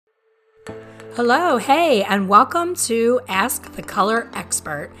Hello, hey, and welcome to Ask the Color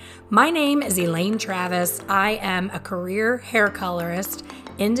Expert. My name is Elaine Travis. I am a career hair colorist,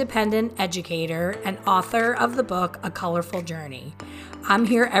 independent educator, and author of the book A Colorful Journey. I'm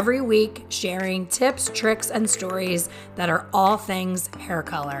here every week sharing tips, tricks, and stories that are all things hair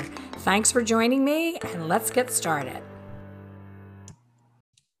color. Thanks for joining me, and let's get started.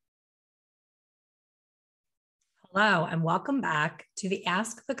 Hello, and welcome back to the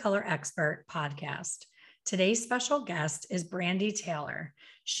Ask the Color Expert podcast. Today's special guest is Brandy Taylor.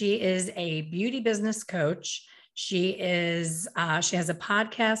 She is a beauty business coach. She has a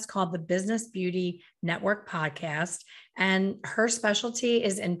podcast called the Business Beauty Network Podcast, and her specialty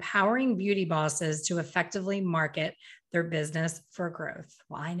is empowering beauty bosses to effectively market their business for growth.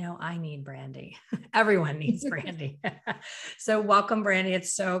 Well, I know I need Brandy. Everyone needs Brandy. So welcome, Brandy.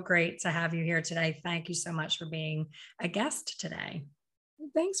 It's so great to have you here today. Thank you so much for being a guest today.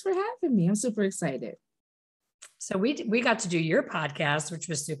 Thanks for having me. I'm super excited. So we got to do your podcast, which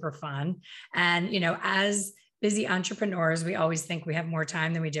was super fun. And, as busy entrepreneurs, we always think we have more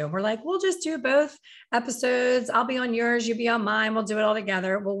time than we do. We're like, we'll just do both episodes. I'll be on yours, you be on mine. We'll do it all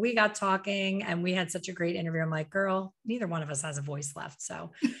together. Well, we got talking and we had such a great interview. I'm like, girl, neither one of us has a voice left.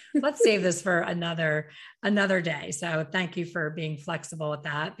 So let's save this for another day. So thank you for being flexible with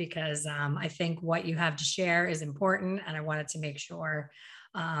that, because I think what you have to share is important. And I wanted to make sure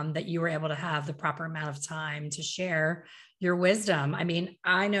that you were able to have the proper amount of time to share your wisdom. I mean,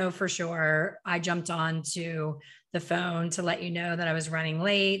 I know for sure I jumped onto the phone to let you know that I was running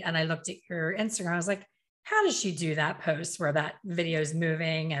late, and I looked at your Instagram. I was like, how does she do that post where that video is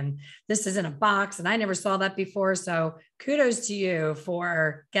moving and this is in a box? And I never saw that before. So kudos to you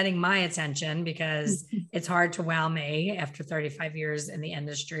for getting my attention, because it's hard to wow me after 35 years in the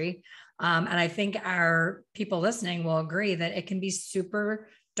industry. And I think our people listening will agree that it can be super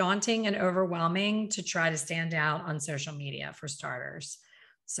daunting and overwhelming to try to stand out on social media, for starters.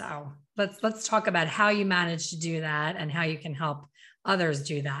 So let's talk about how you manage to do that and how you can help others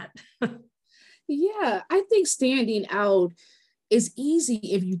do that. Yeah, I think standing out is easy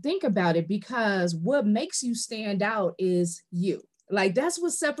if you think about it, because what makes you stand out is you. Like, that's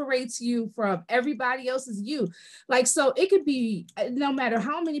what separates you from everybody else is you. Like, so it could be no matter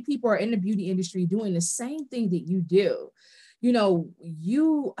how many people are in the beauty industry doing the same thing that you do.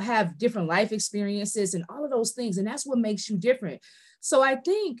 You have different life experiences and all of those things, and that's what makes you different. So I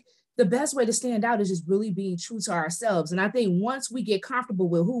think the best way to stand out is just really being true to ourselves. And I think once we get comfortable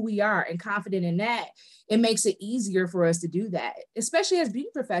with who we are and confident in that, it makes it easier for us to do that, especially as beauty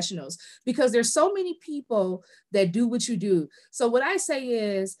professionals, because there's so many people that do what you do. So what I say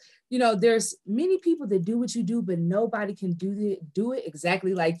is, there's many people that do what you do, but nobody can do it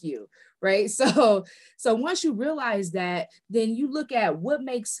exactly like you, right? So once you realize that, then you look at what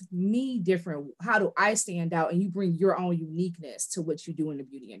makes me different. How do I stand out? And you bring your own uniqueness to what you do in the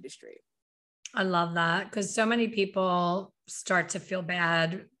beauty industry. I love that, because so many people start to feel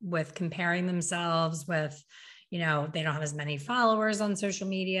bad with comparing themselves with, they don't have as many followers on social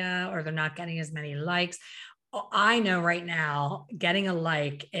media, or they're not getting as many likes. I know right now getting a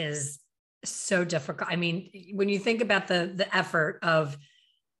like is so difficult. I mean, when you think about the effort of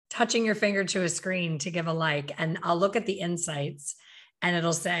touching your finger to a screen to give a like, and I'll look at the insights and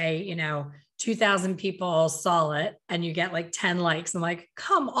it'll say, 2,000 people saw it and you get like 10 likes. I'm like,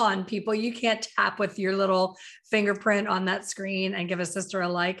 come on, people, you can't tap with your little fingerprint on that screen and give a sister a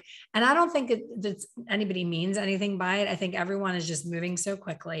like. And I don't think that anybody means anything by it. I think everyone is just moving so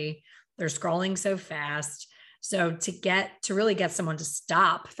quickly. They're scrolling so fast. So to really get someone to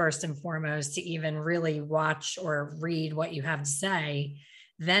stop, first and foremost, to even really watch or read what you have to say,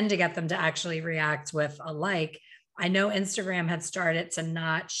 then to get them to actually react with a like. I know Instagram had started to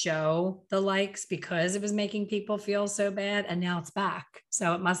not show the likes because it was making people feel so bad, and now it's back.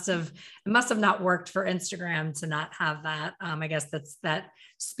 So it must have not worked for Instagram to not have that. I guess that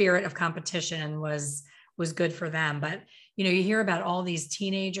spirit of competition was good for them. But you hear about all these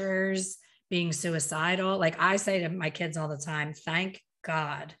teenagers being suicidal. Like I say to my kids all the time, thank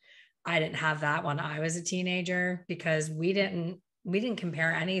God I didn't have that when I was a teenager, because we didn't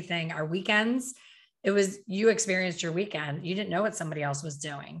compare anything. Our weekends, it was, you experienced your weekend. You didn't know what somebody else was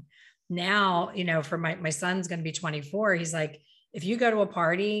doing. Now, for my son's going to be 24. He's like, if you go to a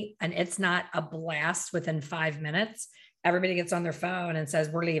party and it's not a blast within 5 minutes, everybody gets on their phone and says,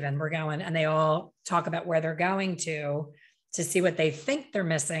 we're leaving, we're going. And they all talk about where they're going to see what they think they're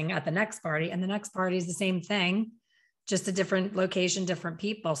missing at the next party. And the next party is the same thing, just a different location, different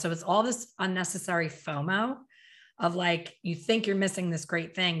people. So it's all this unnecessary FOMO of like, you think you're missing this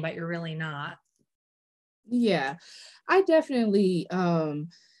great thing, but you're really not. Yeah, I definitely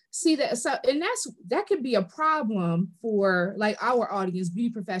See that, so, and that could be a problem for like our audience, beauty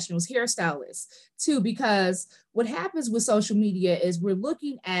professionals, hairstylists too, because what happens with social media is we're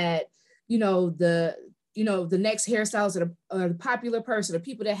looking at, you know, the next hairstyles or the popular person, or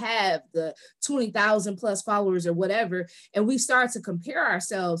people that have the 20,000 plus followers or whatever, and we start to compare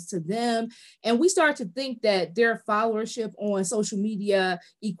ourselves to them, and we start to think that their followership on social media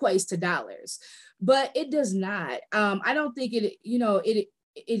equates to dollars, but it does not. I don't think it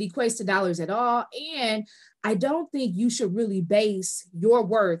equates to dollars at all. And I don't think you should really base your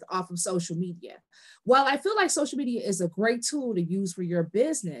worth off of social media. While I feel like social media is a great tool to use for your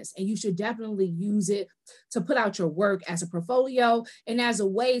business, and you should definitely use it to put out your work as a portfolio and as a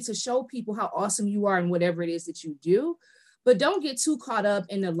way to show people how awesome you are in whatever it is that you do. But don't get too caught up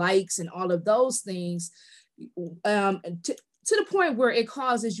in the likes and all of those things, to the point where it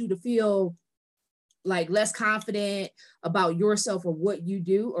causes you to feel like less confident about yourself or what you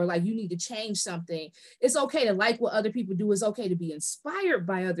do, or like you need to change something. It's okay to like what other people do. It's okay to be inspired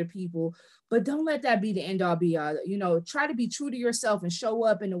by other people, but don't let that be the end all be all. You know, try to be true to yourself and show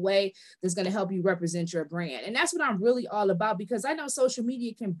up in a way that's going to help you represent your brand. And that's what I'm really all about, because I know social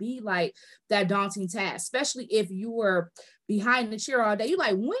media can be like that daunting task, especially if you were behind the chair all day. You're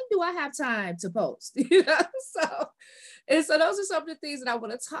like, when do I have time to post? You know, so those are some of the things that I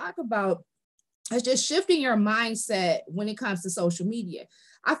want to talk about. It's just shifting your mindset when it comes to social media.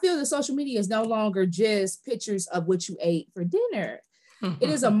 I feel that social media is no longer just pictures of what you ate for dinner. It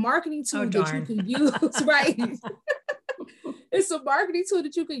is a marketing tool that you can use, right? It's a marketing tool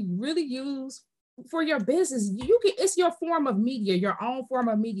that you can really use for your business. It's your form of media, your own form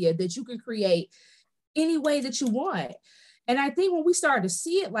of media that you can create any way that you want. And I think when we start to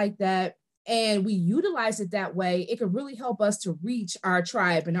see it like that, and we utilize it that way, it can really help us to reach our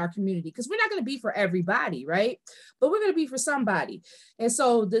tribe and our community, because we're not going to be for everybody, right? But we're going to be for somebody. And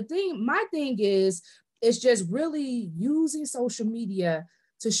so my thing is just really using social media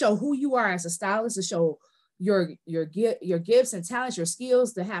to show who you are as a stylist, to show your gifts and talents, your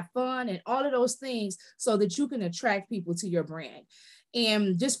skills, to have fun and all of those things, so that you can attract people to your brand.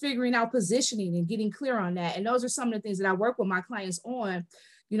 And just figuring out positioning and getting clear on that. And those are some of the things that I work with my clients on.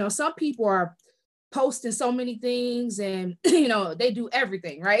 You know, some people are posting so many things, and, you know, they do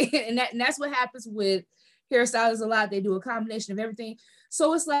everything, right? And that's what happens with hairstylists a lot. They do a combination of everything.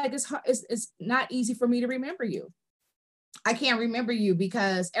 So it's like, it's not easy for me to remember you. I can't remember you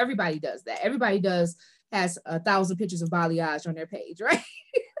because everybody does that. Everybody has 1,000 pictures of balayage on their page, right?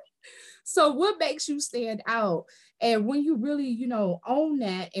 So what makes you stand out? And when you really, you know, own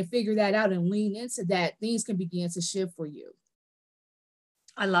that and figure that out and lean into that, things can begin to shift for you.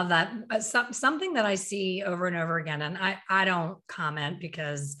 I love that. Something that I see over and over again, and I don't comment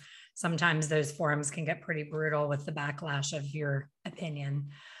because sometimes those forums can get pretty brutal with the backlash of your opinion.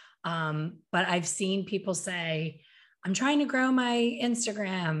 But I've seen people say, I'm trying to grow my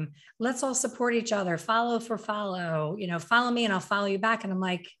Instagram. Let's all support each other. Follow for follow, you know, follow me and I'll follow you back. And I'm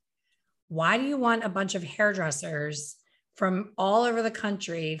like, why do you want a bunch of hairdressers from all over the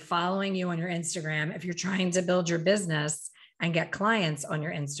country following you on your Instagram if you're trying to build your business and get clients on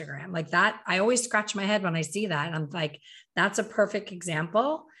your Instagram? Like that, I always scratch my head when I see that. And I'm like, that's a perfect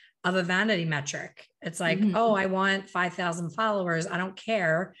example of a vanity metric. It's like, oh, I want 5,000 followers. I don't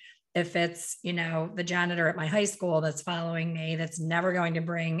care if it's, you know, the janitor at my high school that's following me, that's never going to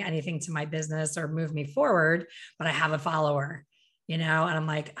bring anything to my business or move me forward, but I have a follower, you know? And I'm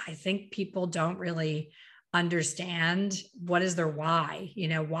like, I think people don't really understand what is their why, you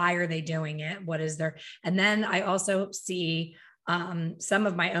know, why are they doing it? What is their, and then I also see some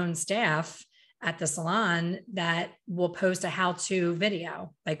of my own staff at the salon that will post a how-to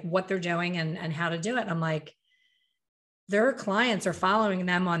video, like what they're doing and how to do it. And I'm like, their clients are following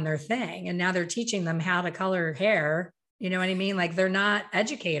them on their thing. And now they're teaching them how to color hair. You know what I mean? Like they're not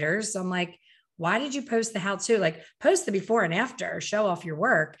educators. So I'm like, why did you post the how-to? Like post the before and after, show off your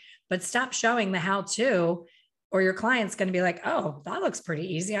work, but stop showing the how-to, or your client's going to be like, oh, that looks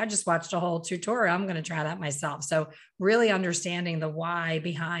pretty easy. I just watched a whole tutorial. I'm going to try that myself. So really understanding the why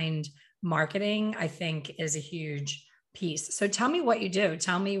behind marketing, I think, is a huge piece. So tell me what you do.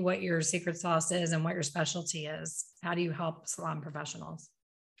 Tell me what your secret sauce is and what your specialty is. How do you help salon professionals?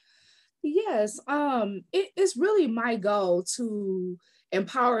 Yes, it's really my goal to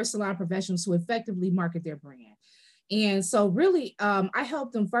empower salon professionals to effectively market their brand. And so really, I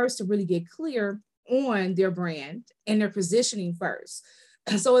help them first to really get clear on their brand and their positioning first.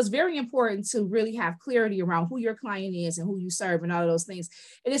 And so it's very important to really have clarity around who your client is and who you serve and all of those things.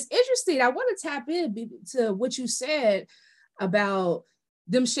 And it's interesting. I want to tap in to what you said about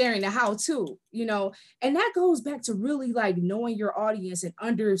them sharing the how to, you know, and that goes back to really like knowing your audience and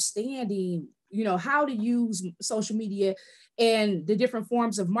understanding, you know, how to use social media and the different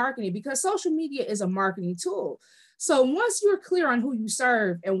forms of marketing, because social media is a marketing tool. So once you're clear on who you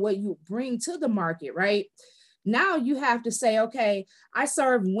serve and what you bring to the market, right? Now you have to say, okay, I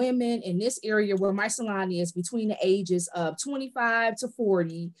serve women in this area where my salon is between the ages of 25 to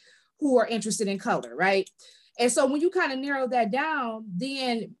 40 who are interested in color, right? And so when you kind of narrow that down,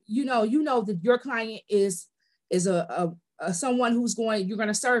 then you know that your client is a someone who's you're going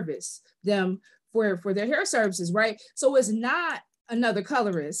to service them for their hair services, right? So it's not another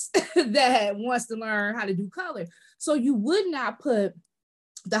colorist that wants to learn how to do color. So you would not put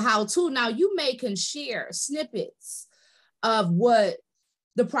the how to. Now you can share snippets of what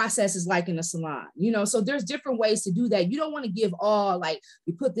the process is like in a salon, you know, so there's different ways to do that. You don't want to give all, like,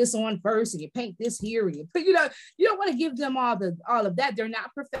 you put this on first and you paint this here and you put, you know, you don't want to give them all of that. They're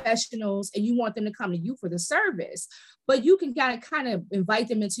not professionals and you want them to come to you for the service, but you can kind of invite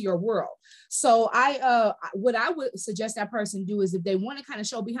them into your world. So what I would suggest that person do is if they want to kind of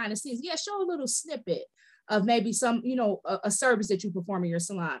show behind the scenes, show a little snippet of maybe some, you know, a service that you perform in your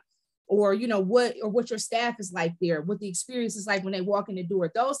salon, or, you know, what your staff is like there, what the experience is like when they walk in the door,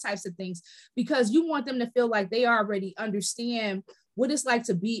 those types of things, because you want them to feel like they already understand what it's like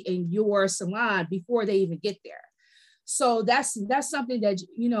to be in your salon before they even get there. So that's something that,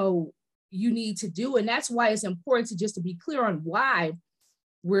 you know, you need to do. And that's why it's important to just to be clear on why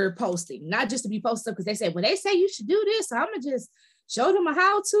we're posting, not just to be posted because they say, well, they say you should do this, so I'm gonna just show them a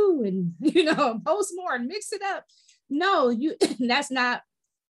how to and, you know, post more and mix it up. No, that's not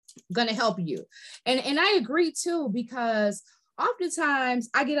going to help you. And I agree too, because oftentimes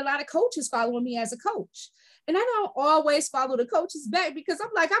I get a lot of coaches following me as a coach, and I don't always follow the coaches back because I'm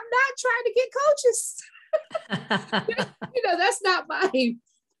like, I'm not trying to get coaches. You know, that's not my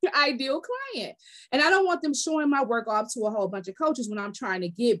ideal client. And I don't want them showing my work off to a whole bunch of coaches when I'm trying to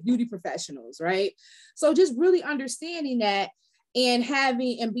get beauty professionals, right? So just really understanding that and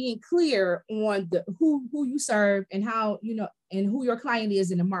being clear on who you serve and how, you know, and who your client is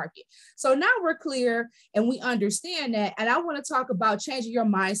in the market. So now we're clear and we understand that. And I want to talk about changing your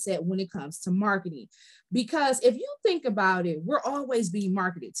mindset when it comes to marketing, because if you think about it, we're always being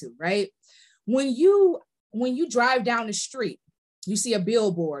marketed to, right? When you drive down the street, you see a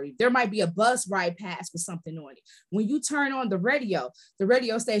billboard, there might be a bus ride past with something on it. When you turn on the radio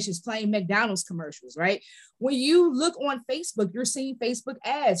station is playing McDonald's commercials, right? When you look on Facebook, you're seeing Facebook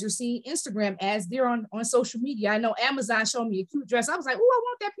ads, you're seeing Instagram ads there on social media. I know Amazon showed me a cute dress. I was like, oh, I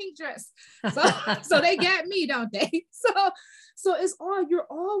want that pink dress. So they got me, don't they? So it's you're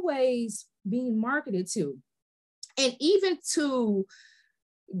always being marketed to. And even to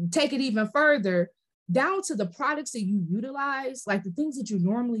take it even further, down to the products that you utilize, like the things that you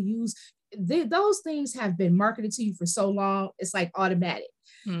normally use, those things have been marketed to you for so long, it's like automatic.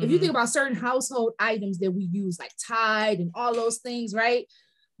 Mm-hmm. If you think about certain household items that we use, like Tide and all those things, right?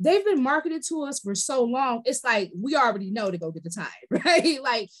 They've been marketed to us for so long, it's like we already know to go get the Tide, right?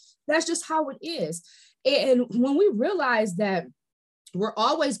 Like that's just how it is. And when we realize that we're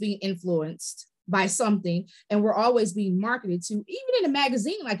always being influenced by something and we're always being marketed to, even in a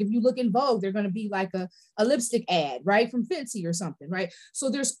magazine, like if you look in Vogue, they're going to be like a lipstick ad, right, from Fenty or something, right? So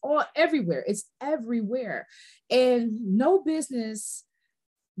there's everywhere, it's everywhere. And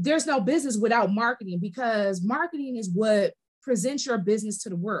there's no business without marketing, because marketing is what presents your business to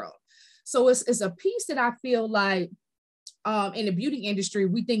the world. So it's a piece that I feel like in the beauty industry,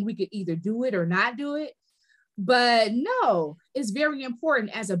 we think we could either do it or not do it. But no, it's very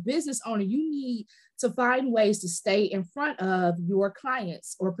important. As a business owner, you need to find ways to stay in front of your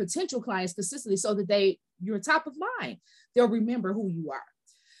clients or potential clients consistently so that you're top of mind. They'll remember who you are.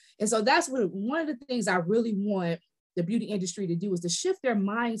 And so that's one of the things I really want the beauty industry to do, is to shift their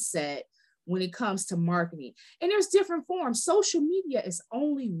mindset when it comes to marketing. And there's different forms. Social media is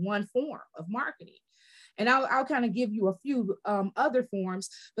only one form of marketing. And I'll kind of give you a few other forms,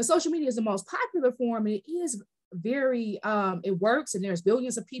 but social media is the most popular form. And it is very, it works. And there's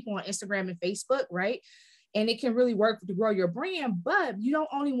billions of people on Instagram and Facebook, right? And it can really work to grow your brand, but you don't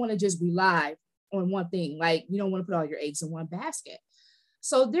only want to just rely on one thing. Like you don't want to put all your eggs in one basket.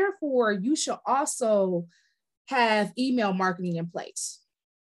 So therefore, you should also have email marketing in place.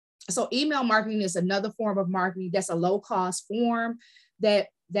 So email marketing is another form of marketing that's a low cost form that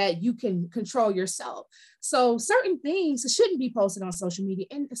you can control yourself. So certain things shouldn't be posted on social media,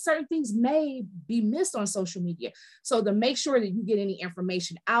 and certain things may be missed on social media. So to make sure that you get any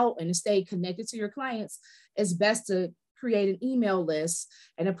information out and to stay connected to your clients, it's best to create an email list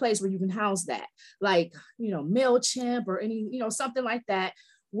and a place where you can house that, like, MailChimp or any, something like that,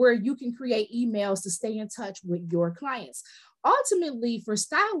 where you can create emails to stay in touch with your clients. Ultimately, for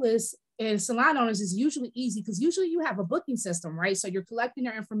stylists and salon owners, is usually easy because usually you have a booking system, right? So you're collecting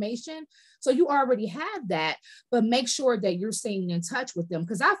their information. So you already have that, but make sure that you're staying in touch with them.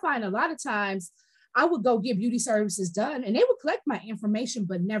 Because I find a lot of times I would go get beauty services done and they would collect my information,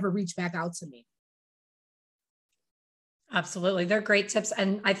 but never reach back out to me. Absolutely. They're great tips.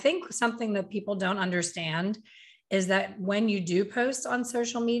 And I think something that people don't understand is that when you do post on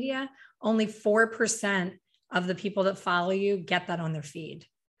social media, only 4% of the people that follow you get that on their feed.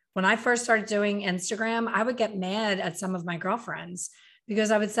 When I first started doing Instagram, I would get mad at some of my girlfriends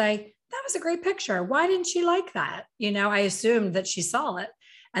because I would say, that was a great picture. Why didn't she like that? I assumed that she saw it.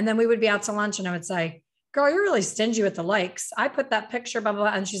 And then we would be out to lunch and I would say, girl, you're really stingy with the likes. I put that picture, blah, blah,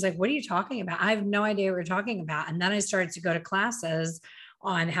 blah. And she's like, what are you talking about? I have no idea what you're talking about. And then I started to go to classes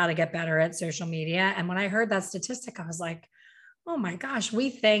on how to get better at social media. And when I heard that statistic, I was like, oh my gosh, we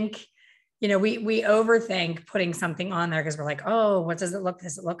think, we overthink putting something on there because we're like, oh, what does it look?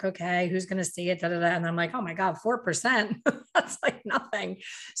 Does it look okay? Who's going to see it? Da, da, da. And I'm like, oh my God, 4%. That's like nothing.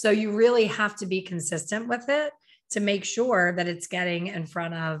 So you really have to be consistent with it to make sure that it's getting in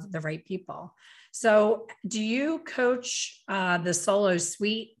front of the right people. So do you coach the solo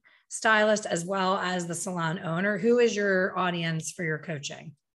suite stylist as well as the salon owner? Who is your audience for your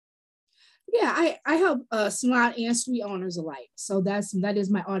coaching? Yeah, I help salon and suite owners alike. So that is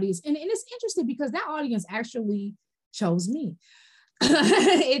my audience. And it's interesting because that audience actually chose me.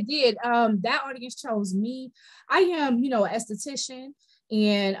 It did. That audience chose me. I am, an esthetician,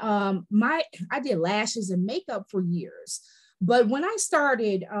 and I did lashes and makeup for years. But when I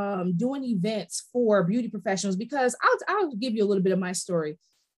started doing events for beauty professionals, because I'll give you a little bit of my story.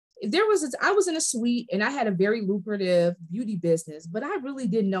 I was in a suite and I had a very lucrative beauty business, but I really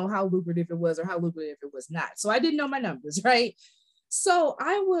didn't know how lucrative it was or how lucrative it was not. So I didn't know my numbers, right? So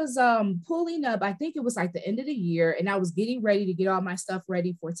I was pulling up, I think it was like the end of the year, and I was getting ready to get all my stuff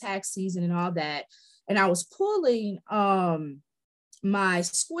ready for tax season and all that. And I was pulling my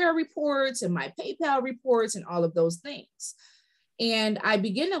Square reports and my PayPal reports and all of those things. And I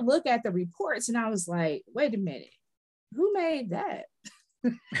began to look at the reports and I was like, wait a minute, who made that?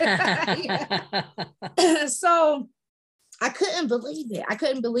 So I couldn't believe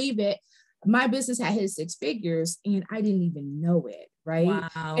it. My business had hit 6 figures and I didn't even know it, right?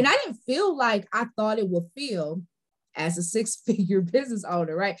 Wow. And I didn't feel like I thought it would feel as a 6-figure business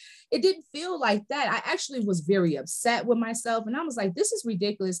owner, right? It didn't feel like that. I actually was very upset with myself and I was like, this is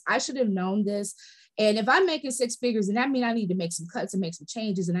ridiculous. I should have known this. And if I'm making 6 figures, then that means I need to make some cuts and make some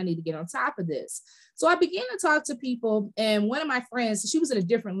changes and I need to get on top of this. So I began to talk to people, and one of my friends, she was in a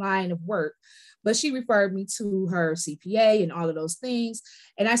different line of work, but she referred me to her CPA and all of those things.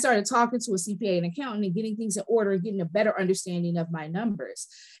 And I started talking to a CPA and accountant and getting things in order and getting a better understanding of my numbers.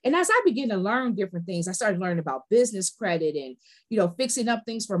 And as I began to learn different things, I started learning about business credit and, fixing up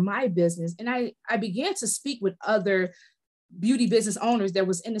things for my business. And I began to speak with other beauty business owners that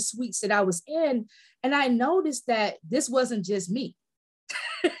was in the suites that I was in. And I noticed that this wasn't just me.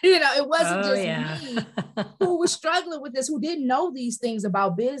 It wasn't me who was struggling with this, who didn't know these things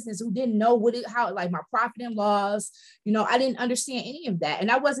about business, who didn't know how my profit and loss, I didn't understand any of that.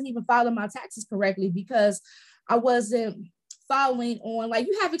 And I wasn't even filing my taxes correctly because I wasn't following on,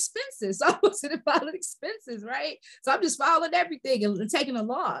 you have expenses. So I wasn't filing expenses, right? So I'm just filing everything and taking a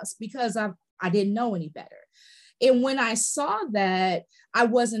loss because I didn't know any better. And when I saw that it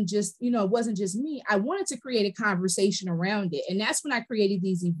wasn't just me, I wanted to create a conversation around it. And that's when I created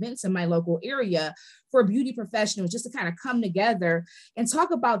these events in my local area for beauty professionals, just to kind of come together and talk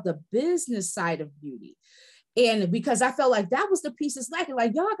about the business side of beauty. And because I felt like that was the piece that's lacking,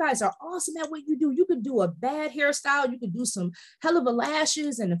 y'all guys are awesome at what you do. You could do a bad hairstyle. You could do some hell of a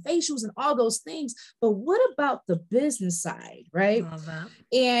lashes and the facials and all those things. But what about the business side, right? Love that.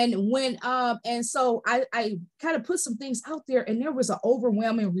 And so I kind of put some things out there, and there was an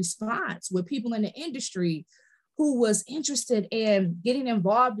overwhelming response with people in the industry who was interested in getting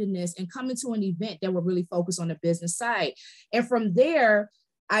involved in this and coming to an event that would really focus on the business side. And from there,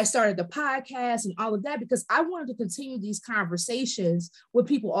 I started the podcast and all of that because I wanted to continue these conversations with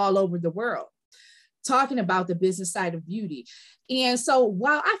people all over the world, talking about the business side of beauty. And so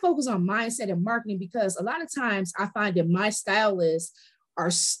while I focus on mindset and marketing, because a lot of times I find that my stylists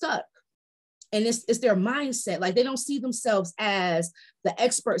are stuck, and it's their mindset. They don't see themselves as the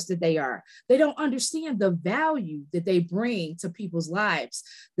experts that they are. They don't understand the value that they bring to people's lives,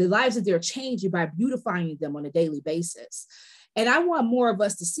 the lives that they're changing by beautifying them on a daily basis. And I want more of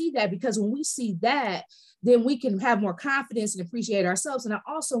us to see that, because when we see that, then we can have more confidence and appreciate ourselves. And I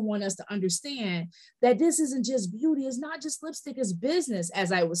also want us to understand that this isn't just beauty. It's not just lipstick, it's business,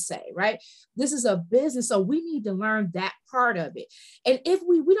 as I would say, right? This is a business. So we need to learn that part of it. And if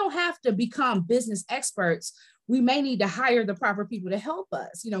we don't have to become business experts, we may need to hire the proper people to help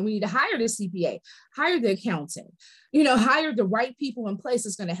us. We need to hire the CPA, hire the accountant, hire the right people in place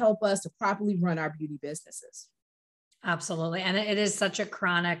that's going to help us to properly run our beauty businesses. Absolutely. And it is such a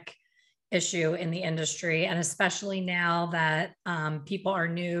chronic issue in the industry. And especially now that people are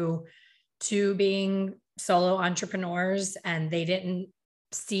new to being solo entrepreneurs and they didn't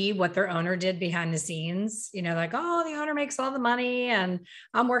see what their owner did behind the scenes, like, oh, the owner makes all the money and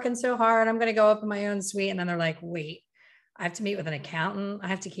I'm working so hard, I'm going to go open my own suite. And then they're like, wait, I have to meet with an accountant. I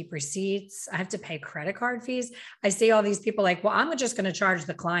have to keep receipts. I have to pay credit card fees. I see all these people like, well, I'm just going to charge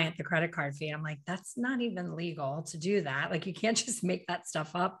the client the credit card fee. I'm like, that's not even legal to do that. Like, you can't just make that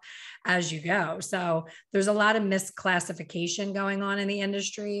stuff up as you go. So there's a lot of misclassification going on in the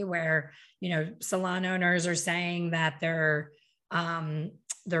industry where, salon owners are saying that they're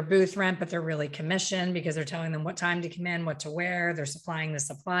booth rent, but they're really commission because they're telling them what time to come in, what to wear. They're supplying the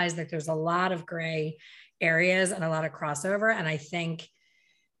supplies. Like, there's a lot of gray areas and a lot of crossover. And I think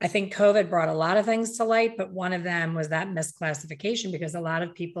COVID brought a lot of things to light, but one of them was that misclassification, because a lot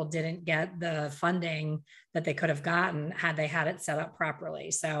of people didn't get the funding that they could have gotten had they had it set up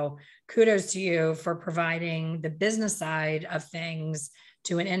properly. So kudos to you for providing the business side of things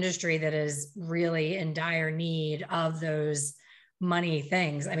to an industry that is really in dire need of those money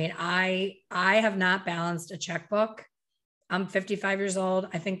things. I mean, I have not balanced a checkbook. I'm 55 years old.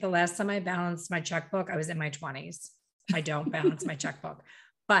 I think the last time I balanced my checkbook, I was in my 20s. I don't balance my checkbook.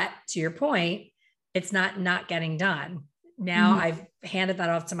 But to your point, it's not getting done. Now I've handed that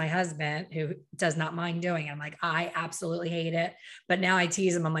off to my husband, who does not mind doing it. I'm like, I absolutely hate it. But now I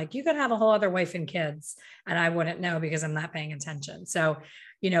tease him. I'm like, you could have a whole other wife and kids, and I wouldn't know because I'm not paying attention. So,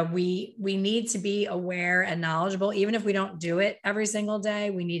 we need to be aware and knowledgeable. Even if we don't do it every single day,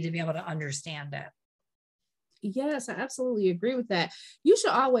 we need to be able to understand it. Yes, I absolutely agree with that. You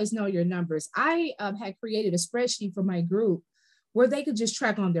should always know your numbers. I had created a spreadsheet for my group where they could just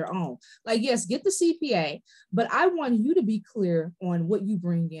track on their own. Like, yes, get the CPA, but I want you to be clear on what you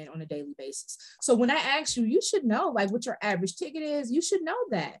bring in on a daily basis. So when I ask you, you should know like what your average ticket is. You should know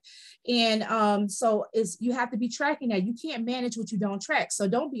that. And so you have to be tracking that. You can't manage what you don't track. So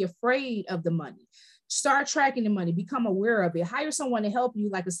don't be afraid of the money. Start tracking the money, become aware of it, hire someone to help you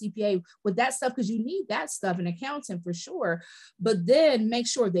like a CPA with that stuff, because you need that stuff, an accountant for sure. But then make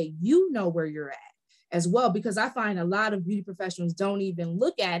sure that you know where you're at as well, because I find a lot of beauty professionals don't even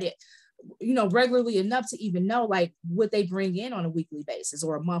look at it, regularly enough to even know like what they bring in on a weekly basis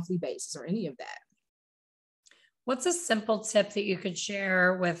or a monthly basis or any of that. What's a simple tip that you could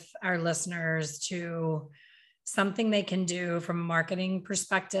share with our listeners to something they can do from a marketing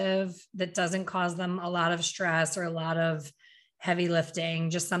perspective that doesn't cause them a lot of stress or a lot of heavy lifting,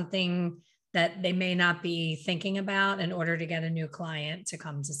 just something that they may not be thinking about in order to get a new client to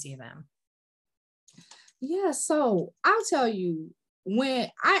come to see them? Yeah, so I'll tell you, when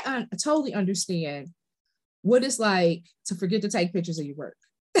I totally understand what it's like to forget to take pictures of your work,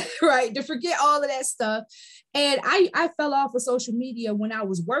 right? To forget all of that stuff. And I fell off of social media when I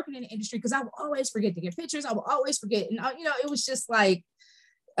was working in the industry because I would always forget to get pictures. I would always forget. And, it was just like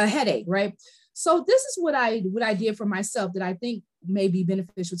a headache, right? So this is what I did for myself that I think may be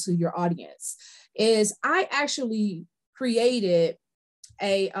beneficial to your audience is I actually created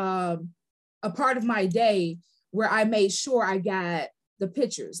a part of my day where I made sure I got the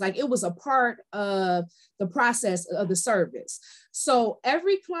pictures. Like it was a part of the process of the service. So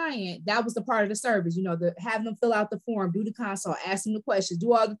every client, that was the part of the service, have them fill out the form, do the consult, ask them the questions,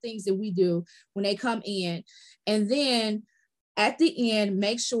 do all the things that we do when they come in. And then at the end,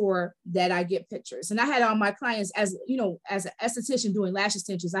 make sure that I get pictures. And I had all my clients, as as an esthetician doing lash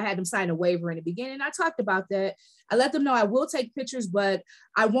extensions, I had them sign a waiver in the beginning. I talked about that. I let them know I will take pictures, but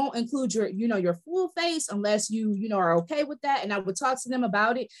I won't include your full face unless you are okay with that. And I would talk to them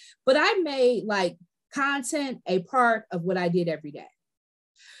about it. But I made like content a part of what I did every day.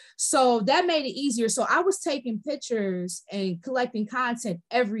 So that made it easier. So I was taking pictures and collecting content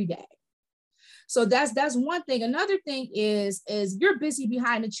every day. So that's one thing. Another thing is you're busy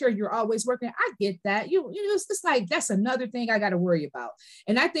behind the chair. You're always working. I get that. It's just like, that's another thing I got to worry about.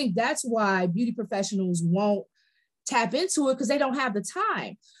 And I think that's why beauty professionals won't tap into it because they don't have the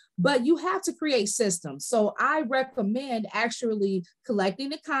time. But you have to create systems. So I recommend actually collecting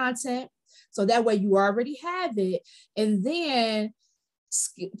the content. So that way you already have it. And then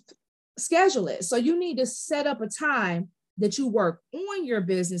schedule it. So you need to set up a time that you work on your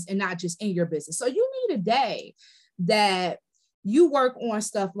business and not just in your business. So you need a day that you work on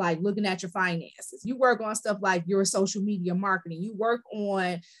stuff like looking at your finances. You work on stuff like your social media marketing. You work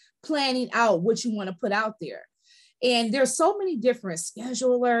on planning out what you want to put out there. And there's so many different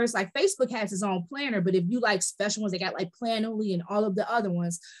schedulers. Like Facebook has its own planner, but if you like special ones, they got like Planoly and all of the other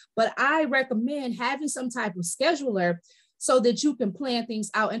ones. But I recommend having some type of scheduler so that you can plan things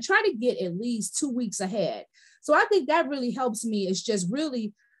out and try to get at least 2 weeks ahead. So I think that really helps me. It's just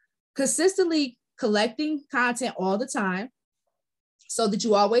really consistently collecting content all the time so that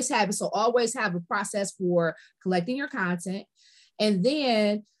you always have it. So always have a process for collecting your content. And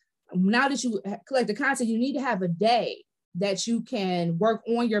then now that you collect the content, you need to have a day that you can work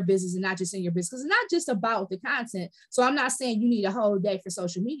on your business and not just in your business, because it's not just about the content. So I'm not saying you need a whole day for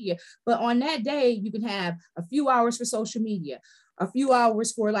social media, but on that day, you can have a few hours for social media, a few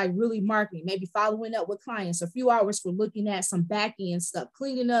hours for like really marketing, maybe following up with clients, a few hours for looking at some back end stuff,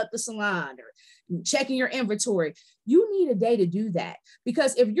 cleaning up the salon or checking your inventory. You need a day to do that,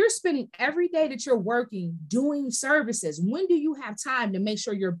 because if you're spending every day that you're working doing services, when do you have time to make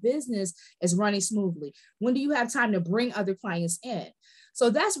sure your business is running smoothly? When do you have time to bring other clients in?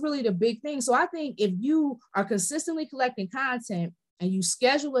 So that's really the big thing. So I think if you are consistently collecting content and you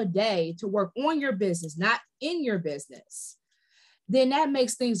schedule a day to work on your business, not in your business, then that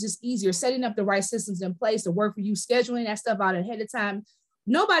makes things just easier. Setting up the right systems in place to work for you, scheduling that stuff out ahead of time.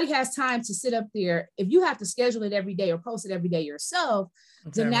 Nobody has time to sit up there. If you have to schedule it every day or post it every day yourself,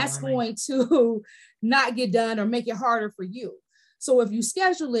 then that's going to not get done or make it harder for you. So if you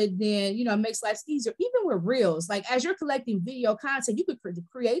schedule it, then, it makes life easier. Even with reels, like as you're collecting video content, you could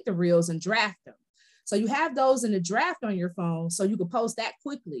create the reels and draft them. So you have those in the draft on your phone so you can post that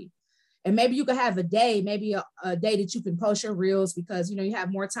quickly. And maybe you could have a day, maybe a day that you can post your reels because, you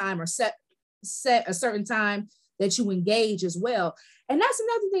have more time, or set a certain time that you engage as well. And that's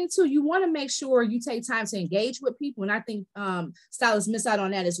another thing too. You want to make sure you take time to engage with people. And I think stylists miss out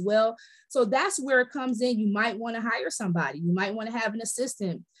on that as well. So that's where it comes in. You might want to hire somebody. You might want to have an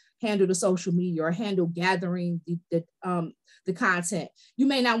assistant handle the social media or handle gathering the content. You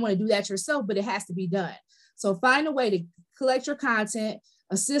may not want to do that yourself, but it has to be done. So find a way to collect your content,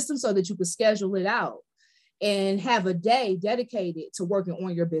 a system so that you can schedule it out, and have a day dedicated to working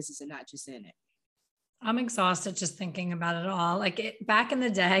on your business and not just in it. I'm exhausted just thinking about it all. Back in the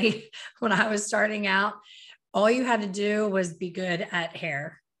day when I was starting out, all you had to do was be good at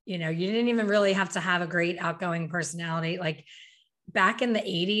hair. You didn't even really have to have a great outgoing personality. Like back in the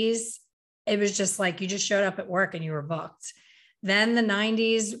 80s, it was just like you just showed up at work and you were booked. Then the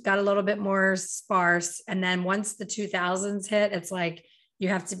 90s got a little bit more sparse. And then once the 2000s hit, it's like you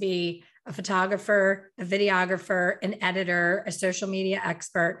have to be a photographer, a videographer, an editor, a social media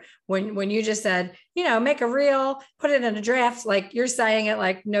expert. When you just said, make a reel, put it in a draft, like you're saying it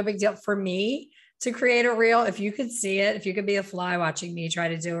like no big deal. For me to create a reel, if you could see it, if you could be a fly watching me try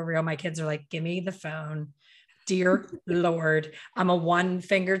to do a reel, my kids are like, give me the phone. Dear Lord, I'm a one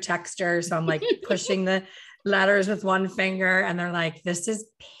finger texter. So I'm like pushing the letters with one finger and they're like, this is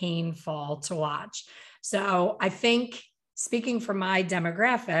painful to watch. So I think speaking for my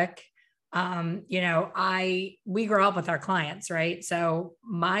demographic, we grow up with our clients, right? So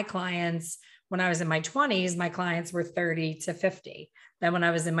my clients, when I was in my 20s, my clients were 30 to 50. Then when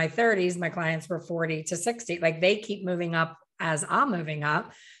I was in my 30s, my clients were 40 to 60. Like they keep moving up as I'm moving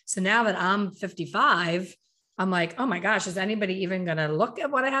up. So now that I'm 55, I'm like, oh my gosh, is anybody even going to look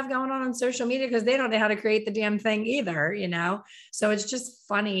at what I have going on social media? Because they don't know how to create the damn thing either, So it's just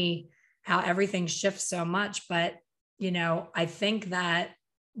funny how everything shifts so much. But, I think that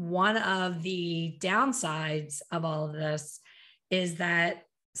one of the downsides of all of this is that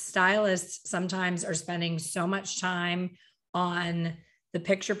stylists sometimes are spending so much time on the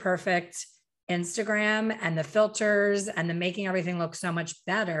picture perfect Instagram and the filters and the making everything look so much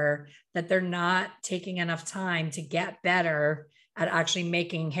better that they're not taking enough time to get better at actually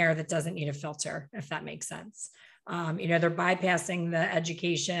making hair that doesn't need a filter, if that makes sense. They're bypassing the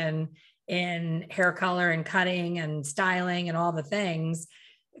education in hair color and cutting and styling and all the things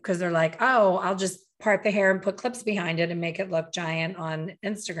because they're like, oh, I'll just part the hair and put clips behind it and make it look giant on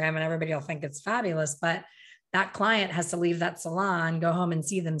Instagram and everybody will think it's fabulous. But that client has to leave that salon, go home and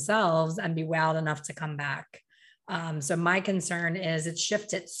see themselves and be wowed enough to come back. So my concern is it's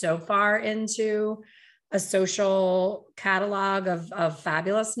shifted so far into a social catalog of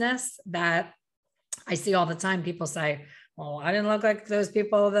fabulousness that I see all the time. People say, well, I didn't look like those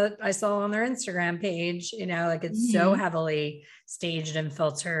people that I saw on their Instagram page, it's so heavily staged and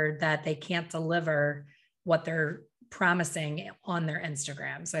filtered that they can't deliver what they're promising on their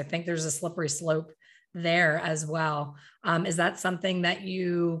Instagram. So I think there's a slippery slope there as well. Is that something that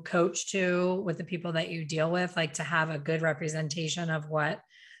you coach to with the people that you deal with, like to have a good representation of what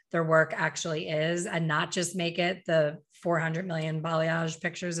their work actually is and not just make it the 400 million balayage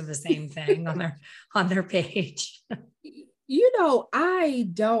pictures of the same thing on their page? You know, I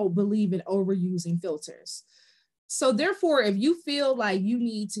don't believe in overusing filters. So therefore, if you feel like you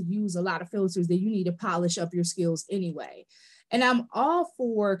need to use a lot of filters, then you need to polish up your skills anyway. And I'm all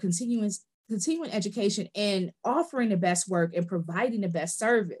for continuing education and offering the best work and providing the best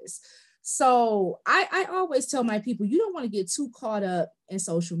service. So I always tell my people, you don't want to get too caught up in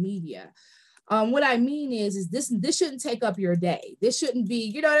social media. What I mean is this shouldn't take up your day. This shouldn't be,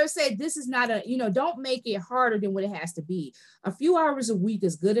 you know what I'm saying? This is not a, don't make it harder than what it has to be. A few hours a week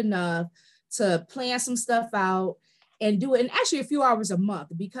is good enough to plan some stuff out and do it. And actually a few hours a month,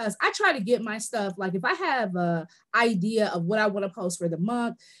 because I try to get my stuff, like if I have a idea of what I want to post for the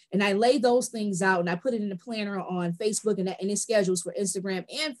month and I lay those things out and I put it in a planner on Facebook and it schedules for Instagram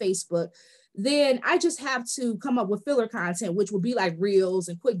and Facebook, then I just have to come up with filler content, which will be like reels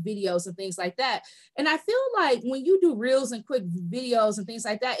and quick videos and things like that. And I feel like when you do reels and quick videos and things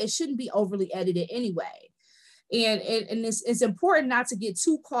like that, it shouldn't be overly edited anyway. And it's important not to get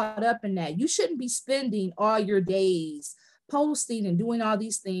too caught up in that. You shouldn't be spending all your days posting and doing all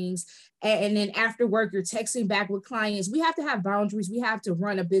these things. And then after work, you're texting back with clients. We have to have boundaries. We have to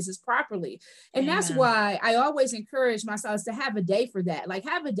run a business properly. And Amen. That's why I always encourage myself to have a day for that. Like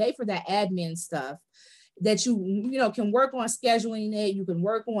have a day for that admin stuff that you can work on scheduling it. You can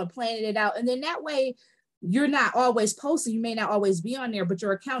work on planning it out. And then that way, you're not always posting. You may not always be on there, but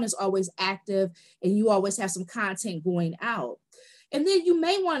your account is always active and you always have some content going out. And then you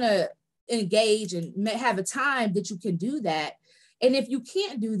may want to engage and have a time that you can do that. And if you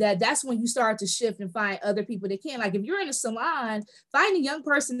can't do that, that's when you start to shift and find other people that can. Like if you're in a salon, find a young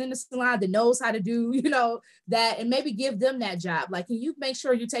person in the salon that knows how to do, that, and maybe give them that job. Like, can you make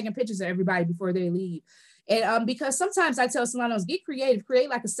sure you're taking pictures of everybody before they leave? And because sometimes I tell salon owners, get creative, create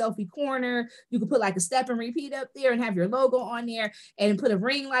like a selfie corner. You can put like a step and repeat up there and have your logo on there and put a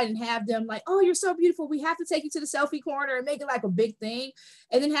ring light and have them like, oh, you're so beautiful. We have to take you to the selfie corner and make it like a big thing.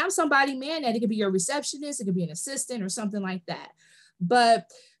 And then have somebody man that. It could be your receptionist, it could be an assistant or something like that.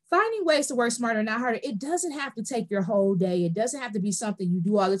 But finding ways to work smarter, not harder, it doesn't have to take your whole day. It doesn't have to be something you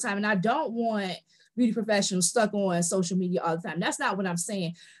do all the time. And I don't want beauty professionals stuck on social media all the time. That's not what I'm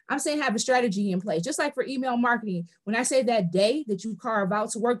saying. I'm saying have a strategy in place. Just like for email marketing, when I say that day that you carve out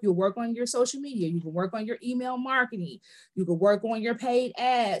to work, you'll work on your social media. You can work on your email marketing. You can work on your paid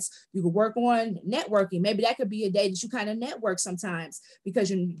ads. You can work on networking. Maybe that could be a day that you kind of network sometimes because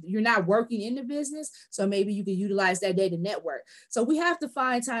you're not working in the business. So maybe you can utilize that day to network. So we have to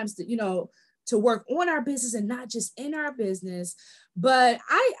find times to work on our business and not just in our business. But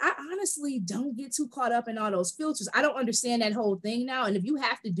I honestly don't get too caught up in all those filters. I don't understand that whole thing now. And if you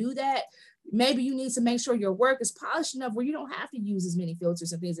have to do that, maybe you need to make sure your work is polished enough where you don't have to use as many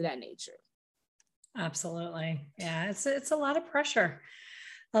filters and things of that nature. Absolutely. Yeah, it's a lot of pressure.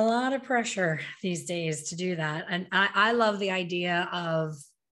 These days to do that. And I love the idea of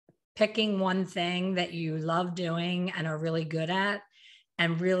picking one thing that you love doing and are really good at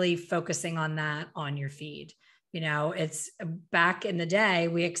and really focusing on that on your feed. It's back in the day,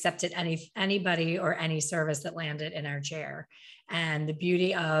 we accepted anybody or any service that landed in our chair. And the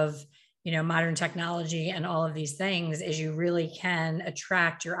beauty of, modern technology and all of these things is you really can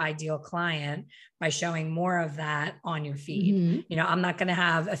attract your ideal client by showing more of that on your feed. Mm-hmm. I'm not going to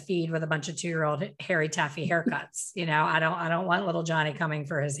have a feed with a bunch of 2-year-old hairy taffy haircuts. I don't want little Johnny coming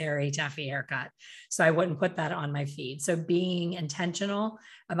for his hairy taffy haircut. So I wouldn't put that on my feed. So being intentional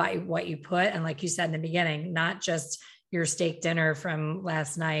about what you put. And like you said in the beginning, not just your steak dinner from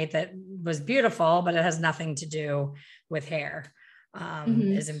last night that was beautiful, but it has nothing to do with hair.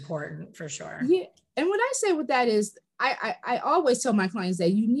 Is important for sure. Yeah. And what I say with that is I always tell my clients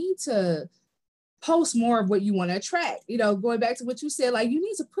that you need to post more of what you want to attract. Going back to what you said, like you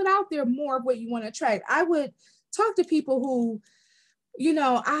need to put out there more of what you want to attract. I would talk to people who,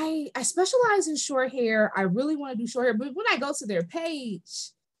 I specialize in short hair. I really want to do short hair, but when I go to their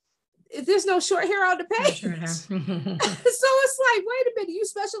page, there's no short hair on the page. So it's like, wait a minute, you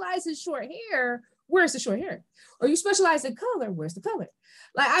specialize in short hair. Where's the short hair? Or you specialize in color. Where's the color?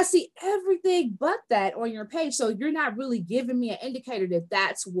 Like I see everything but that on your page. So you're not really giving me an indicator that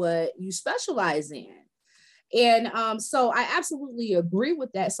that's what you specialize in. And so I absolutely agree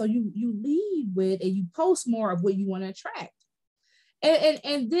with that. So you lead with and you post more of what you want to attract.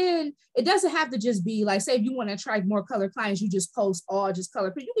 And then it doesn't have to just be like, say, if you want to attract more color clients, you just post all just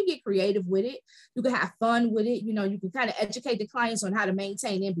color, but you can get creative with it. You can have fun with it. You can kind of educate the clients on how to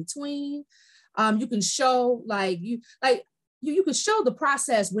maintain in between. You can show you can show the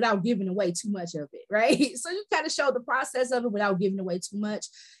process without giving away too much of it, right? So you kind of show the process of it without giving away too much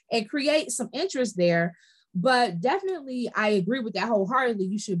and create some interest there. But definitely, I agree with that wholeheartedly.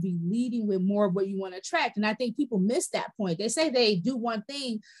 You should be leading with more of what you want to attract. And I think people miss that point. They say they do one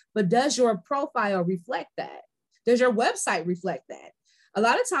thing, but does your profile reflect that? Does your website reflect that? A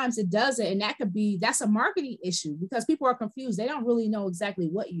lot of times it doesn't. And that's a marketing issue because people are confused. They don't really know exactly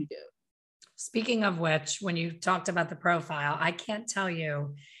what you do. Speaking of which, when you talked about the profile, I can't tell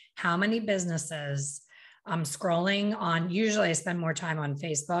you how many businesses I'm scrolling on. Usually I spend more time on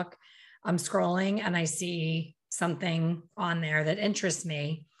Facebook. I'm scrolling and I see something on there that interests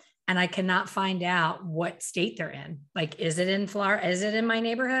me and I cannot find out what state they're in. Like, is it in Florida? Is it in my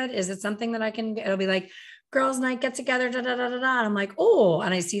neighborhood? Is it something that it'll be like girls' night, get together, da, da, da, da, da. And I'm like, oh,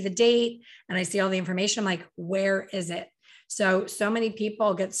 and I see the date and I see all the information. I'm like, where is it? So many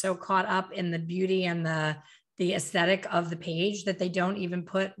people get so caught up in the beauty and the aesthetic of the page that they don't even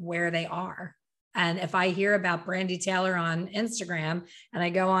put where they are. And if I hear about Brandy Taylor on Instagram and I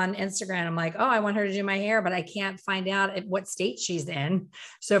go on Instagram, I'm like, oh, I want her to do my hair, but I can't find out what state she's in.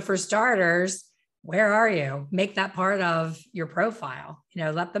 So for starters, where are you? Make that part of your profile,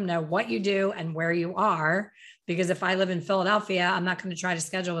 let them know what you do and where you are. Because if I live in Philadelphia, I'm not going to try to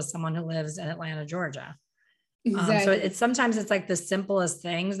schedule with someone who lives in Atlanta, Georgia. Exactly. So sometimes it's like the simplest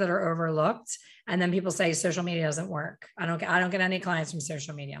things that are overlooked. And then people say social media doesn't work. I don't get any clients from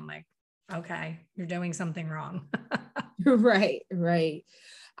social media. I'm like, okay, you're doing something wrong. Right.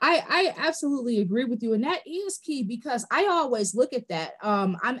 I absolutely agree with you. And that is key because I always look at that.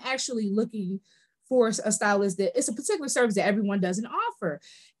 I'm actually looking for a stylist that it's a particular service that everyone doesn't offer.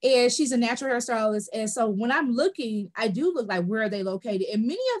 And she's a natural hairstylist. And so when I'm looking, I do look like where are they located? And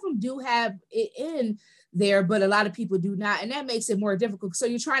many of them do have it in there, but a lot of people do not. And that makes it more difficult. So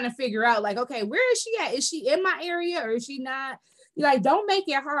you're trying to figure out like, okay, where is she at? Is she in my area or is she not? Like, don't make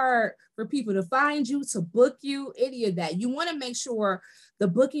it hard for people to find you, to book you, any of that. You want to make sure the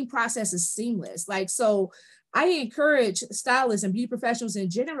booking process is seamless. Like, so I encourage stylists and beauty professionals in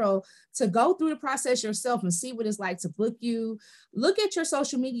general to go through the process yourself and see what it's like to book you. Look at your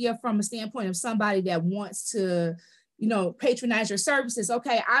social media from a standpoint of somebody that wants to, patronize your services.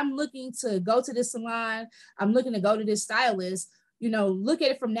 Okay, I'm looking to go to this salon. I'm looking to go to this stylist. Look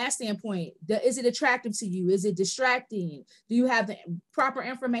at it from that standpoint. Is it attractive to you? Is it distracting? Do you have the proper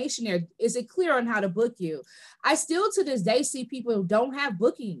information there? Is it clear on how to book you? I still to this day see people who don't have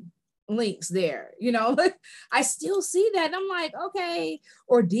booking links there. I still see that. And I'm like, okay,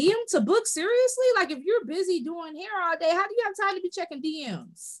 or DM to book, seriously? Like if you're busy doing hair all day, how do you have time to be checking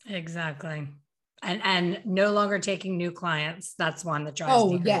DMs? Exactly. And no longer taking new clients. That's one that drives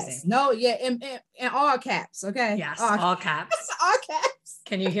me crazy. Yes. No, yeah. In all caps. Okay. Yes. All caps. All caps.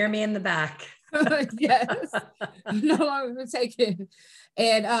 Can you hear me in the back? Yes. No longer taking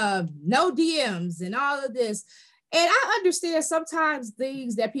and no DMs and all of this. And I understand sometimes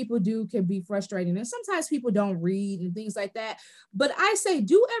things that people do can be frustrating and sometimes people don't read and things like that. But I say,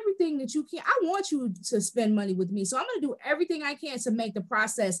 do everything that you can. I want you to spend money with me. So I'm going to do everything I can to make the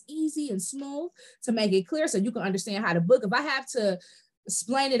process easy and smooth, to make it clear so you can understand how to book. If I have to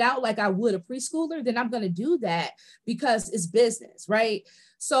explain it out like I would a preschooler, then I'm going to do that because it's business, right?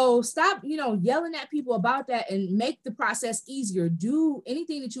 So stop, yelling at people about that and make the process easier. Do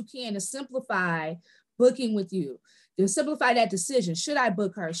anything that you can to simplify booking with you, to simplify that decision. Should I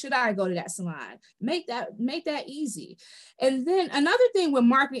book her? Should I go to that salon? Make that easy. And then another thing with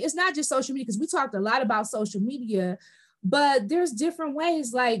marketing, it's not just social media, because we talked a lot about social media, but there's different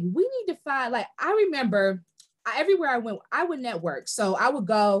ways. Like we need to find, like, I remember everywhere I went, I would network. So I would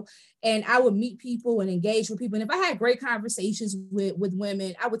go and I would meet people and engage with people. And if I had great conversations with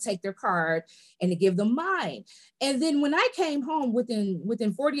women, I would take their card and to give them mine. And then when I came home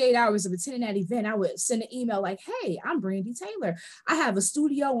within 48 hours of attending that event, I would send an email like, hey, I'm Brandy Taylor. I have a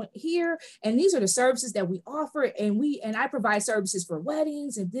studio here, and these are the services that we offer. And I provide services for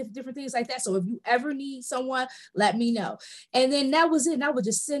weddings and different things like that. So if you ever need someone, let me know. And then that was it. And I would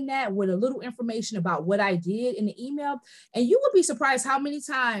just send that with a little information about what I did in the email. And you would be surprised how many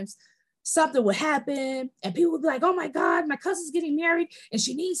times something would happen and people would be like, oh my God, my cousin's getting married and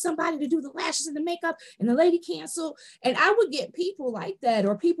she needs somebody to do the lashes and the makeup and the lady canceled. And I would get people like that,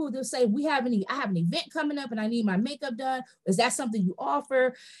 or people that say, I have an event coming up and I need my makeup done. Is that something you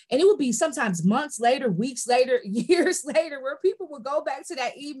offer? And it would be sometimes months later, weeks later, years later, where people would go back to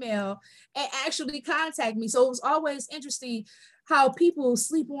that email and actually contact me. So it was always interesting how people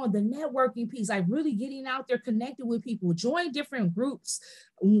sleep on the networking piece, like really getting out there, connecting with people, join different groups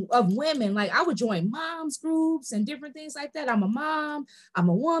of women. Like I would join moms groups and different things like that. I'm a mom, I'm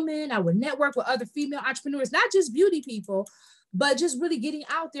a woman. I would network with other female entrepreneurs, not just beauty people, but just really getting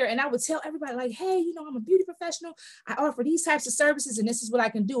out there. And I would tell everybody like, hey, you know, I'm a beauty professional. I offer these types of services and this is what I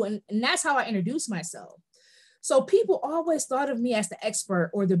can do. And that's how I introduce myself. So people always thought of me as the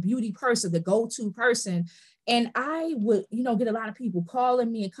expert or the beauty person, the go-to person. And I would, you know, get a lot of people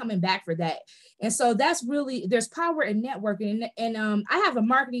calling me and coming back for that. And so that's really, there's power in networking. And I have a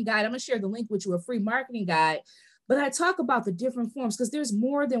marketing guide. I'm gonna share the link with you, a free marketing guide, but I talk about the different forms because there's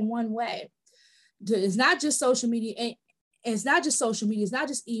more than one way. It's not just social media. And it's not just social media. It's not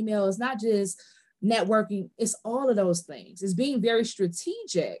just email. It's not just networking. It's all of those things. It's being very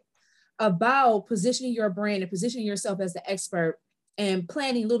strategic about positioning your brand and positioning yourself as the expert and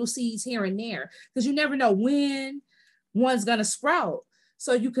planting little seeds here and there, because you never know when one's going to sprout.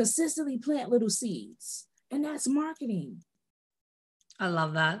 So you consistently plant little seeds, and that's marketing. I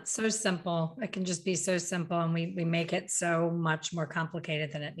love that. So simple. It can just be so simple, and we make it so much more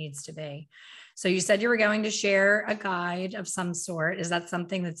complicated than it needs to be. So you said you were going to share a guide of some sort. Is that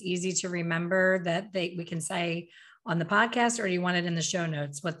something that's easy to remember that we can say on the podcast, or do you want it in the show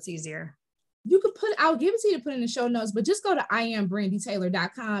notes? What's easier? You could I'll give it to you to put in the show notes, but just go to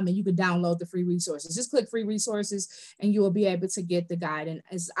IamBrandyTaylor.com and you can download the free resources. Just click free resources and you will be able to get the guide. And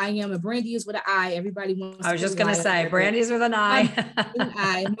as I am, a Brandy is with an I. Everybody wants. I was just going to say Brandy's with an I.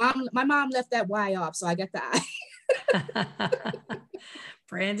 My mom left that Y off, so I got the I.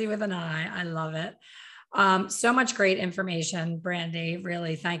 Brandy with an I. I love it. So much great information, Brandy.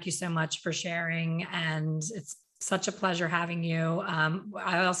 Really, thank you so much for sharing. And it's such a pleasure having you.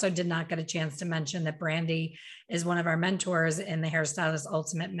 I also did not get a chance to mention that Brandy is one of our mentors in the Hairstylist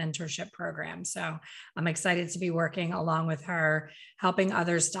Ultimate Mentorship Program. So I'm excited to be working along with her, helping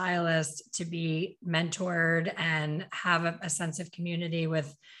other stylists to be mentored and have a sense of community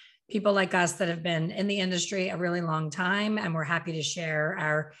with people like us that have been in the industry a really long time. And we're happy to share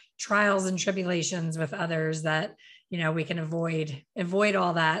our trials and tribulations with others that, you know, we can avoid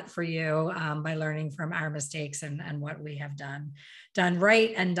all that for you by learning from our mistakes and what we have done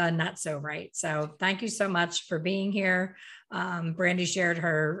right and done not so right. So thank you so much for being here. Brandy shared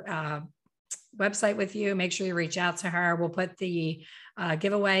her website with you. Make sure you reach out to her. We'll put the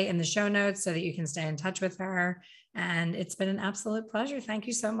giveaway in the show notes so that you can stay in touch with her. And it's been an absolute pleasure. Thank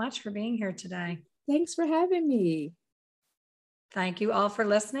you so much for being here today. Thanks for having me. Thank you all for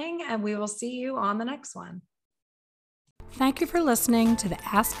listening, and we will see you on the next one. Thank you for listening to the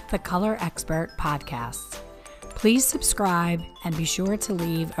Ask the Color Expert podcast. Please subscribe and be sure to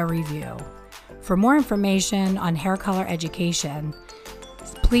leave a review. For more information on hair color education,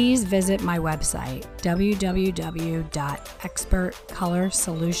 please visit my website,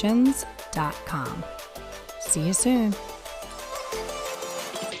 www.expertcolorsolutions.com. See you soon.